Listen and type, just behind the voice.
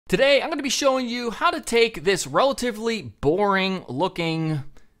Today, I'm going to be showing you how to take this relatively boring looking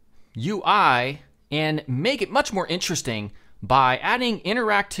UI and make it much more interesting by adding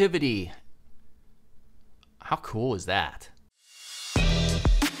interactivity. How cool is that?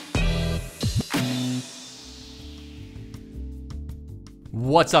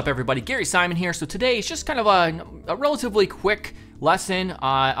 What's up, everybody? Gary Simon here. So today is just kind of a relatively quick lesson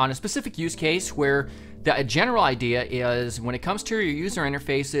on a specific use case where the general idea is when it comes to your user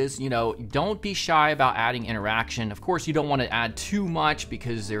interfaces, don't be shy about adding interaction. Of course, you don't want to add too much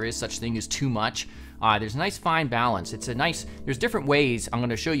because there is such thing as too much. There's a nice fine balance. There's different ways I'm going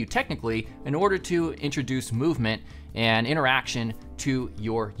to show you technically in order to introduce movement and interaction to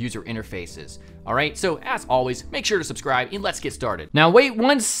your user interfaces. All right, so as always, make sure to subscribe and let's get started. Now wait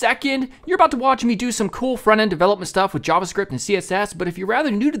 1 second, you're about to watch me do some cool front-end development stuff with JavaScript and CSS, but if you're rather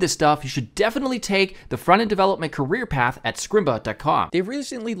new to this stuff, you should definitely take the front-end development career path at scrimba.com. They've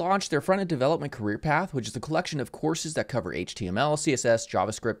recently launched their front-end development career path, which is a collection of courses that cover HTML, CSS,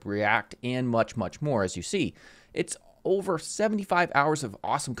 JavaScript, React, and much, much more, as you see. It's over 75 hours of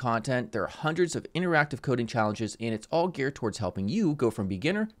awesome content. There are hundreds of interactive coding challenges, and it's all geared towards helping you go from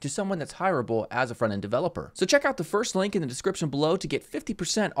beginner to someone that's hireable as a front-end developer. So check out the first link in the description below to get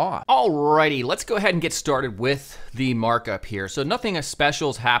 50% off. Alrighty, let's go ahead and get started with the markup here. So nothing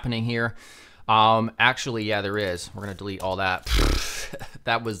special is happening here. Actually, yeah, there is. We're gonna delete all that.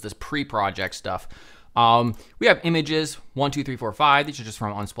 That was this pre-project stuff. We have images, 1, 2, 3, 4, 5. These are just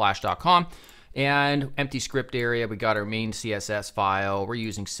from unsplash.com. And empty script area, we got our main CSS file. We're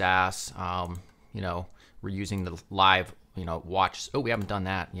using Sass. We're using the live, watch. Oh, we haven't done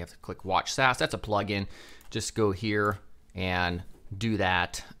that. You have to click watch Sass. That's a plugin. Just go here and do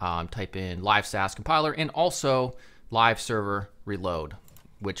that. Type in live Sass compiler and also live server reload,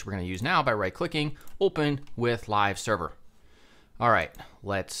 which we're going to use now by right clicking, open with live server. All right,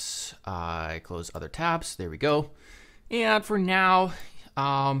 let's close other tabs. There we go. And for now,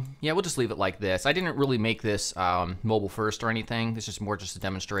 yeah, we'll just leave it like this. I didn't really make this mobile first or anything. This is more just to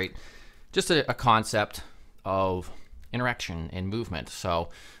demonstrate just a concept of interaction and movement, so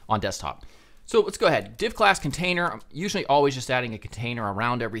on desktop. So let's go ahead. Div class container. I'm usually always just adding a container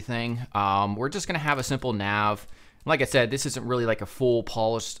around everything. We're just going to have a simple nav. Like I said, this isn't really like a full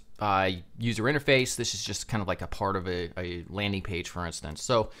polished user interface. This is just kind of like a part of a landing page, for instance.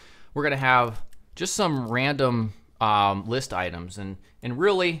 So we're going to have just some random list items, and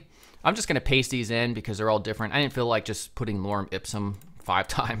really I'm just gonna paste these in because they're all different. I didn't feel like just putting lorem ipsum 5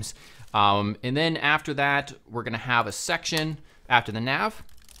 times. And then after that, we're gonna have a section after the nav,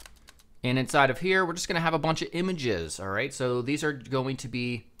 and inside of here we're just gonna have a bunch of images. All right, so these are going to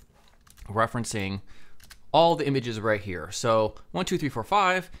be referencing all the images right here. So 1, 2, 3, 4,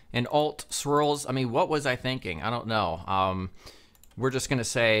 5, and alt swirls. I mean, what was I thinking? I don't know. We're just gonna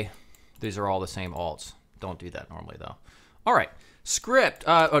say these are all the same alts. Don't do that normally though. All right, script,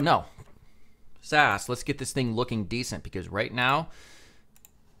 oh no, Sass, let's get this thing looking decent because right now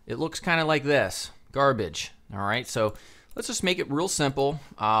it looks kind of like this, garbage. All right, so let's just make it real simple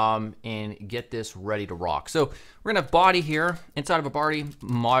and get this ready to rock. So we're gonna have body here. Inside of a body,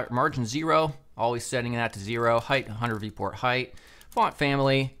 margin 0, always setting that to 0, height 100 viewport height. Font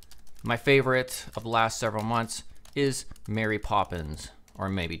family, my favorite of the last several months is Mary Poppins, or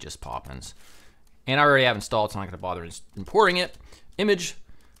maybe just Poppins. And I already have installed, so I'm not gonna bother importing it. Image,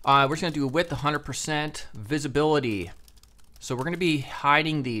 we're just gonna do a width 100%, visibility. So we're gonna be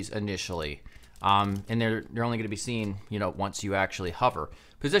hiding these initially. And they're only gonna be seen, once you actually hover.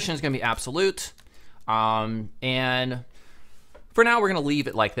 Position is gonna be absolute. And for now, we're gonna leave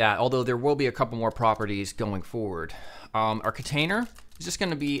it like that, although there will be a couple more properties going forward. Our container is just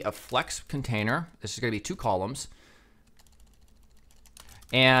gonna be a flex container. This is gonna be 2 columns.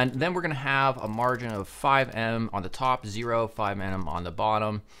 And then we're gonna have a margin of 5em on the top, 0, 5em on the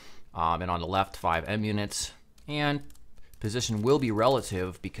bottom, and on the left, 5em units. And position will be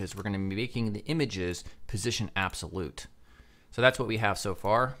relative because we're gonna be making the images position absolute. So that's what we have so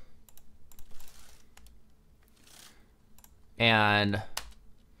far. And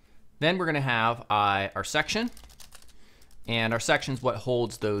then we're gonna have our section. And our section is what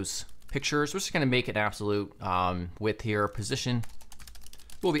holds those pictures. We're just gonna make it absolute width here, position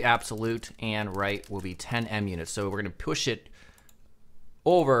will be absolute, and right will be 10em units. So we're gonna push it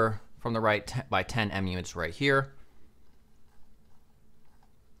over from the right by 10em units right here.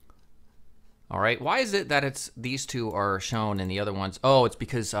 All right, why is it that these two are shown and the other ones? Oh, it's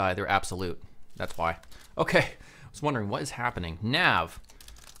because they're absolute, that's why. Okay, I was wondering what is happening. Nav,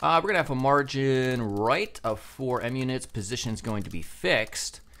 we're gonna have a margin right of 4em units, position is going to be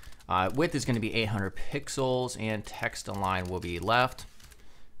fixed. Width is going to be 800 pixels, and text align will be left.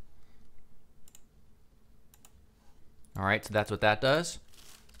 All right, so that's what that does.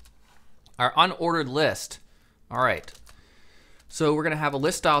 Our unordered list. All right, so we're gonna have a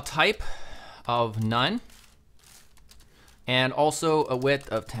list style type of none, and also a width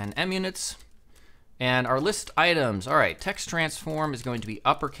of 10 em units. And our list items, all right, text transform is going to be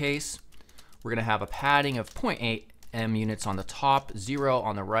uppercase. We're gonna have a padding of 0.8 em units on the top, 0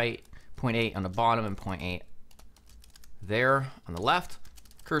 on the right, 0.8 on the bottom, and 0.8 there on the left.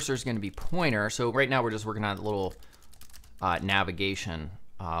 Cursor is gonna be pointer. So right now we're just working on a little navigation.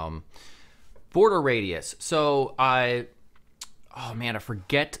 Border radius. So oh man, I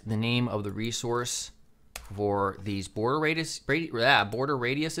forget the name of the resource for these border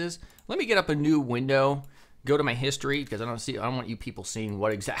radiuses. Let me get up a new window, go to my history, because I don't want you people seeing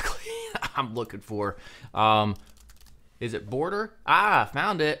what exactly I'm looking for. Is it border? Ah,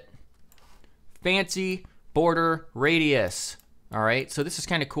 found it. Fancy border radius. All right, so this is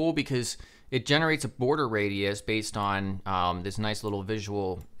kind of cool because it generates a border radius based on this nice little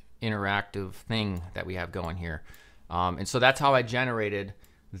visual interactive thing that we have going here. And so that's how I generated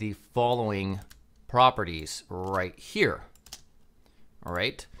the following properties right here. All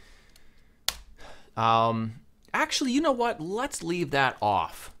right. Actually, you know what? Let's leave that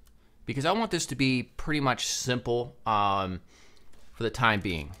off because I want this to be pretty much simple for the time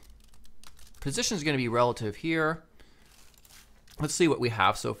being. Position is going to be relative here. Let's see what we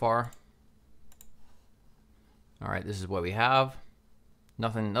have so far. All right, this is what we have.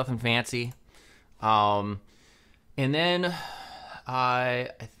 Nothing fancy. And then I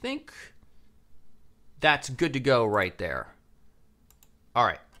think that's good to go right there. All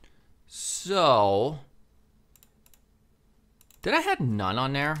right. So, did I have none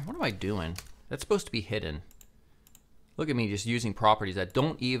on there? What am I doing? That's supposed to be hidden. Look at me just using properties that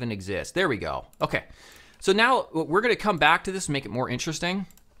don't even exist. There we go. Okay. So now we're going to come back to this and make it more interesting.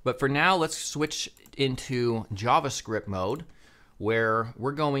 But for now, let's switch into JavaScript mode, where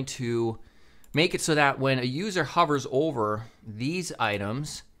we're going to make it so that when a user hovers over these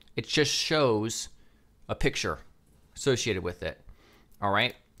items, it just shows a picture associated with it. All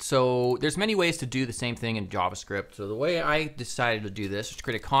right. So there's many ways to do the same thing in JavaScript. So the way I decided to do this is to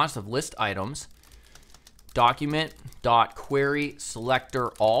create a const of list items, document.query selector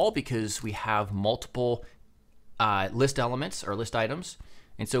all, because we have multiple list elements or list items.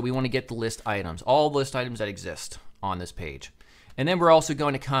 And so we want to get the list items, all the list items that exist on this page. And then we're also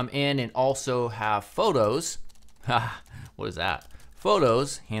going to come in and also have photos. What is that?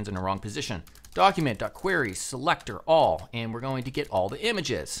 Photos, hands in the wrong position. Document.query selector all, and we're going to get all the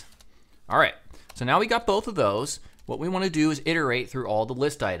images. All right, so now we got both of those. What we want to do is iterate through all the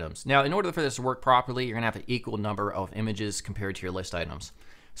list items. Now, in order for this to work properly, you're going to have an equal number of images compared to your list items.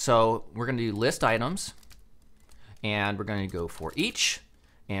 So we're going to do list items, and we're going to go for each,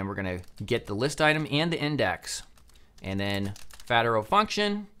 and we're going to get the list item and the index, and then fat arrow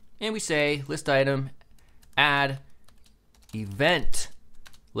function, and we say list item add event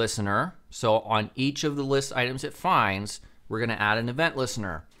listener. So on each of the list items it finds, we're going to add an event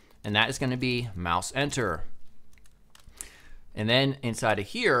listener, and that is going to be mouse enter. And then inside of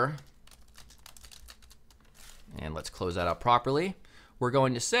here, and let's close that up properly, we're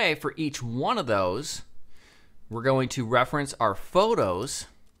going to say for each one of those, we're going to reference our photos,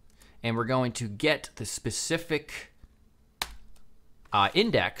 and we're going to get the specific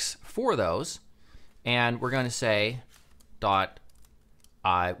index for those, and we're going to say dot.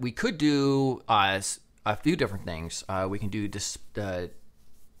 We could do a few different things. We can do this.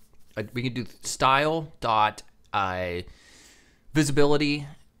 We can do style dot visibility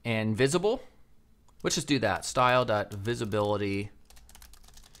and visible. Let's just do that. Style dot visibility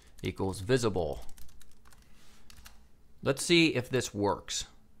equals visible. Let's see if this works.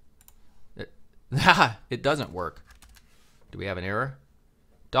 It doesn't work. Do we have an error?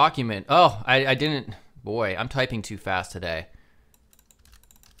 Document. Oh, I didn't. Boy, I'm typing too fast today.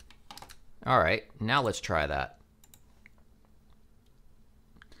 All right, now let's try that.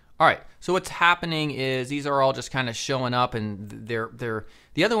 All right, so what's happening is these are all just kind of showing up, and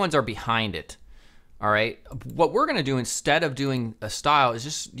the other ones are behind it. All right, what we're gonna do instead of doing a style is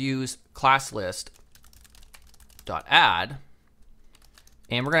just use class list dot add,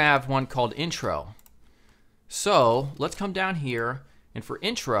 and we're gonna have one called intro. So let's come down here, and for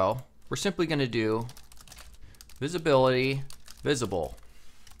intro, we're simply gonna do visibility visible.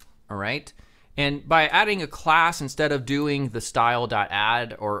 All right, and by adding a class instead of doing the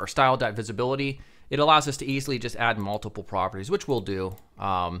style.add or style.visibility, it allows us to easily just add multiple properties, which we'll do.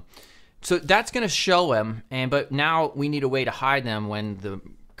 So that's going to show them, but now we need a way to hide them when the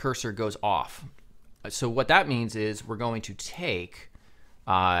cursor goes off. So what that means is we're going to take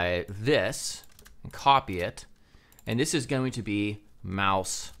this and copy it, and this is going to be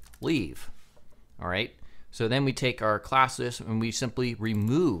mouse leave. All right, so then we take our class list and we simply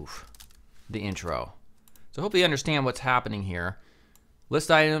remove the intro. So hopefully you understand what's happening here. List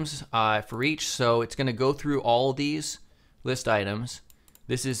items for each, so it's going to go through all of these list items.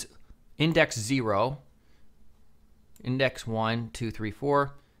 This is index 0, index 1, 2, 3,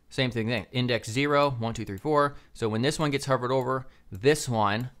 4. Same thing, index 0, 1, 2, 3, 4. So when this one gets hovered over, this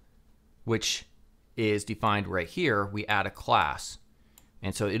one, which is defined right here, we add a class.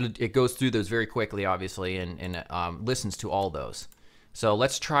 And so it goes through those very quickly, obviously, and listens to all those. So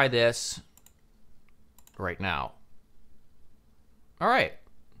let's try this right now. All right,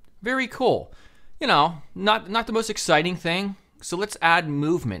 very cool. You know, not the most exciting thing. So let's add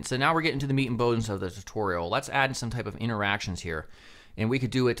movement. So now we're getting to the meat and bones of the tutorial. Let's add some type of interactions here. And we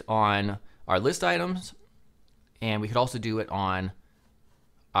could do it on our list items, and we could also do it on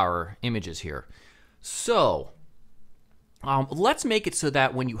our images here. So let's make it so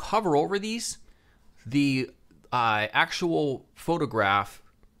that when you hover over these, the actual photograph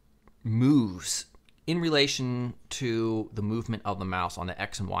moves in relation to the movement of the mouse on the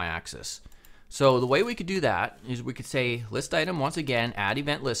X and Y axis. So the way we could do that is we could say list item, once again, add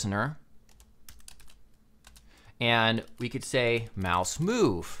event listener, and we could say mouse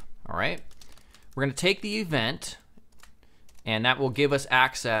move. All right, we're going to take the event, and that will give us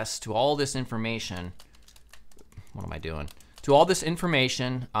access to all this information. What am I doing? To all this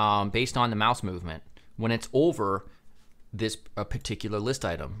information based on the mouse movement when it's over this particular list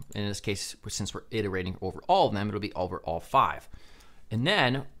item. In this case, since we're iterating over all of them, it'll be over all 5. And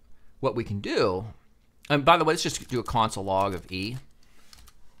then what we can do, and by the way, let's just do a console log of E.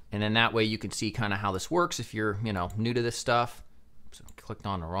 And then that way you can see kind of how this works if you're, you know, new to this stuff. So clicked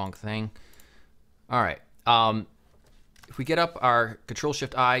on the wrong thing. All right. If we get up our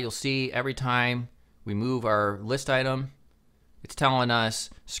Control-Shift-I, you'll see every time we move our list item, it's telling us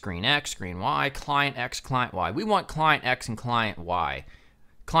screen X, screen Y, client X, client Y. We want client X and client Y.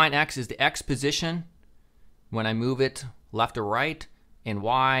 Client X is the X position when I move it left or right, and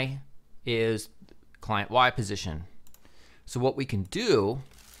Y is client Y position. So what we can do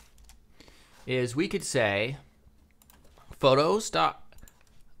is we could say photos.I,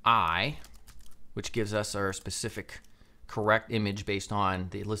 which gives us our specific correct image based on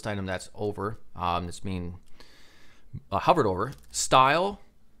the list item that's over, that's being hovered over, style.left.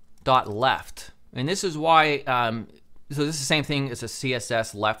 And this is why, so this is the same thing as a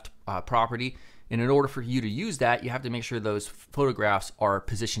CSS left property. And in order for you to use that, you have to make sure those photographs are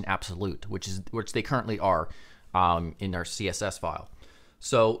position absolute, which they currently are in our CSS file.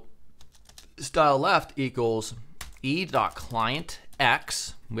 So style left equals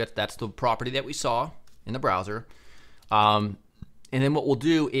e.clientX, that's the property that we saw in the browser. And then what we'll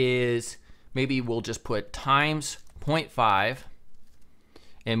do is maybe we'll just put times 0.5,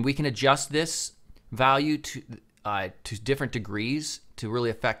 and we can adjust this value to different degrees to really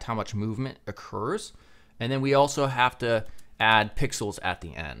affect how much movement occurs. And then we also have to add pixels at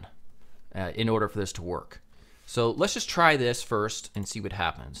the end in order for this to work. So let's just try this first and see what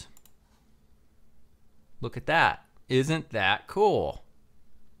happens. Look at that. Isn't that cool?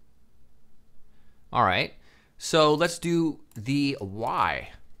 All right, so let's do the Y.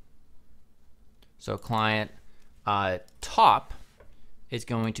 So client top is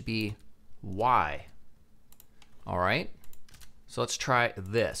going to be Y. All right, so let's try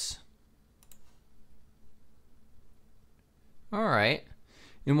this. All right,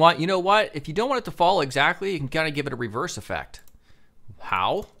 and you know what? If you don't want it to follow exactly, you can kind of give it a reverse effect.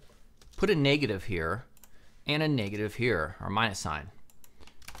 How? Put a negative here and a negative here, or minus sign.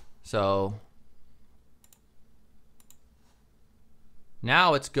 So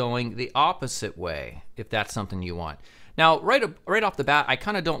now it's going the opposite way, if that's something you want. Now, right off the bat, I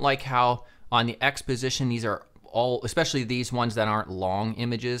kind of don't like how on the X position, these are all, especially these ones that aren't long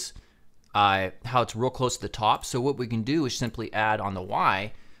images, how it's real close to the top. So what we can do is simply add on the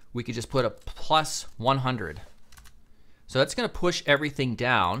Y, we could just put a plus 100. So that's going to push everything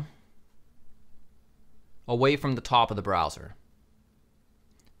down away from the top of the browser.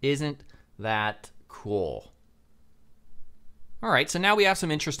 Isn't that cool? All right, so now we have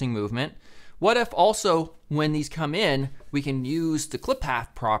some interesting movement. What if also when these come in, we can use the clip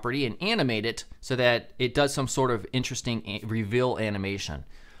path property and animate it so that it does some sort of interesting reveal animation.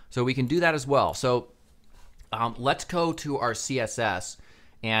 So we can do that as well. So let's go to our CSS,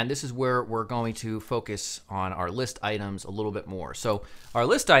 and this is where we're going to focus on our list items a little bit more. So our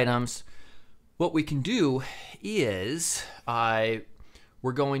list items, what we can do is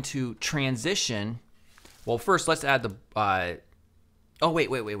we're going to transition. Well, first let's add the, oh, wait.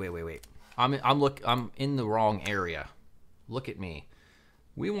 I'm in the wrong area. Look at me.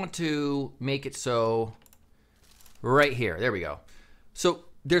 We want to make it so right here. There we go. So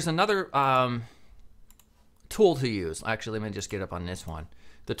there's another tool to use. Actually, let me just get up on this one.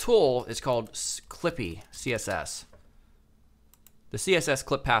 The tool is called Clippy CSS. The CSS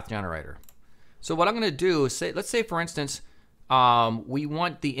clip path generator. So what I'm going to do is say, let's say for instance, we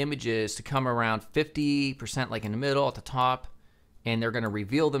want the images to come around 50% like in the middle at the top, and they're going to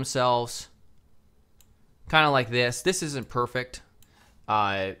reveal themselves kind of like this. This isn't perfect.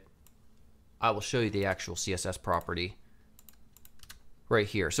 I will show you the actual CSS property right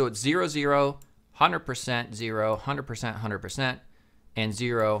here. So it's 0, 0, 100%, 0, 100%, 100%, and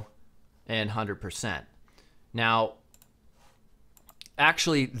 0 and 100%. Now,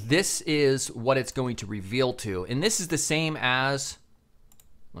 actually, this is what it's going to reveal to. And this is the same as,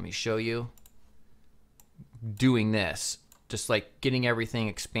 let me show you, doing this. Just like getting everything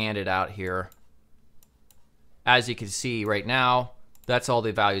expanded out here. As you can see right now, that's all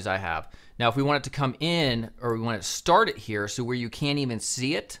the values I have. Now, if we want it to come in, or we want to start it here, so where you can't even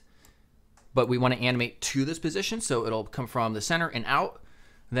see it, but we want to animate to this position, so it'll come from the center and out,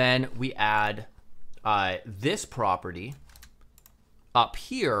 then we add this property up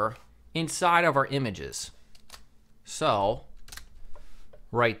here inside of our images. So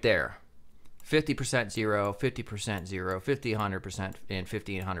right there, 50%, 0, 50%, 0, 50, 100%, and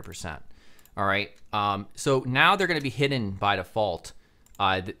 50 and 100%. All right. So now they're going to be hidden by default.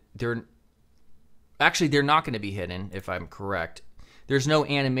 They're not going to be hidden, if I'm correct. There's no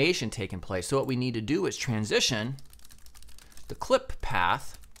animation taking place. So what we need to do is transition the clip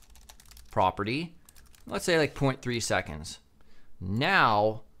path property, let's say like 0.3 seconds.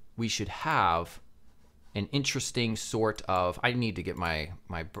 Now we should have an interesting sort of, I need to get my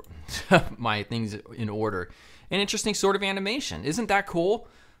my things in order. An interesting sort of animation. Isn't that cool?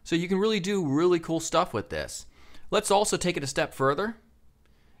 So you can really do really cool stuff with this. Let's also take it a step further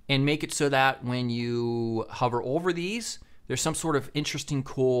and make it so that when you hover over these, there's some sort of interesting,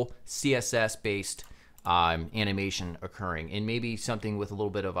 cool CSS-based animation occurring, and maybe something with a little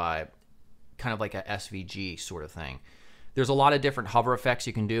bit of a kind of like a SVG sort of thing. There's a lot of different hover effects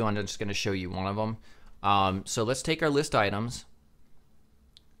you can do. I'm just going to show you one of them. So let's take our list items.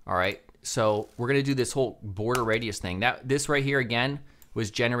 All right. So we're going to do this whole border radius thing. This right here again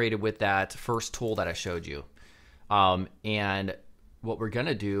was generated with that first tool that I showed you. And what we're going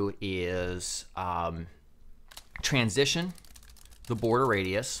to do is transition the border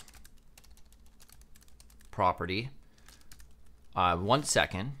radius property 1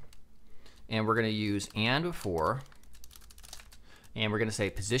 second, and we're going to use and before, and we're going to say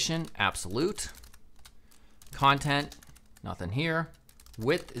position absolute, content nothing here,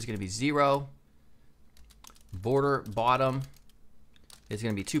 width is going to be 0, border bottom is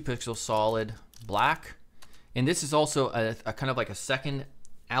going to be 2 pixels solid black, and this is also a kind of like a second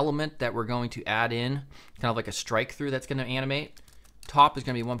element that we're going to add in, kind of like a strike through that's going to animate. Top is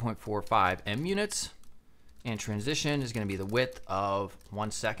going to be 1.45 M units, and transition is going to be the width of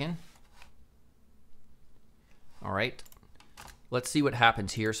 1 second. All right, let's see what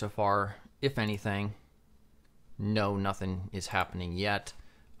happens here so far, if anything. No, nothing is happening yet.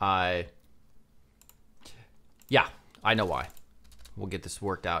 Yeah, I know why. We'll get this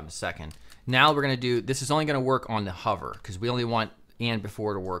worked out in a second. Now we're going to do, this is only going to work on the hover because we only want and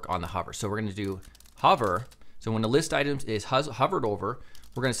before to work on the hover. So we're going to do hover. So when the list items is hovered over,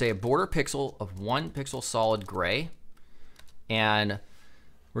 we're going to say a border pixel of 1 pixel solid gray. And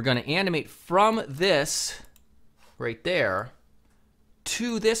we're going to animate from this right there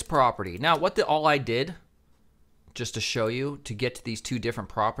to this property. Now all I did, just to show you, to get to these two different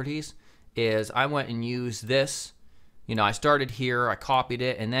properties, is I went and used this. You know, I started here, I copied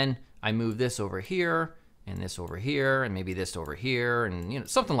it, and then I moved this over here, and this over here, and maybe this over here, and you know,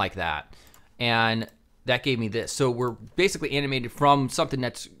 something like that. And that gave me this. So we're basically animated from something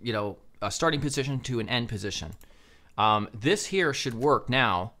that's, you know, a starting position to an end position. This here should work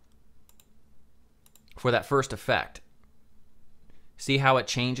now for that first effect. See how it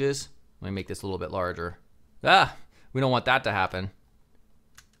changes? Let me make this a little bit larger. We don't want that to happen.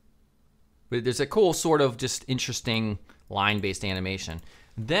 But there's a cool sort of just interesting line-based animation.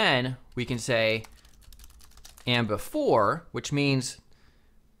 Then we can say and before, which means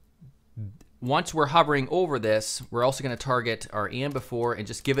once we're hovering over this, we're also going to target our and before and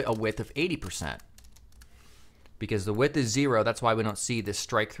just give it a width of 80%. Because the width is 0, that's why we don't see this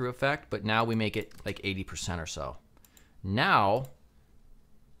strike through effect, but now we make it like 80% or so. Now,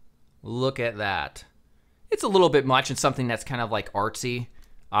 look at that. It's a little bit much and something that's kind of like artsy.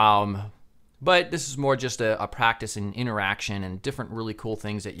 But this is more just a practice in interaction and different really cool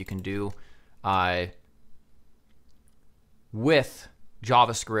things that you can do with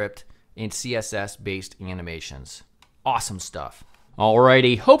JavaScript and CSS-based animations. Awesome stuff.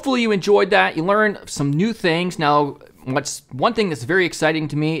 Alrighty, hopefully you enjoyed that. You learned some new things. Now, one thing that's very exciting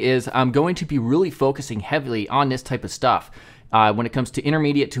to me is I'm going to be really focusing heavily on this type of stuff when it comes to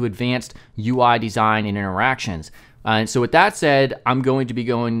intermediate to advanced UI design and interactions. And so with that said, I'm going to be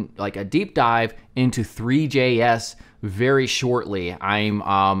going like a deep dive into Three.js very shortly.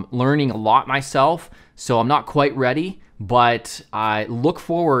 I'm learning a lot myself, so I'm not quite ready, but I look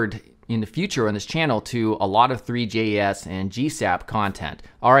forward in the future on this channel to a lot of Three.js and GSAP content.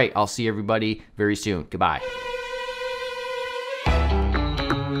 All right, I'll see everybody very soon. Goodbye.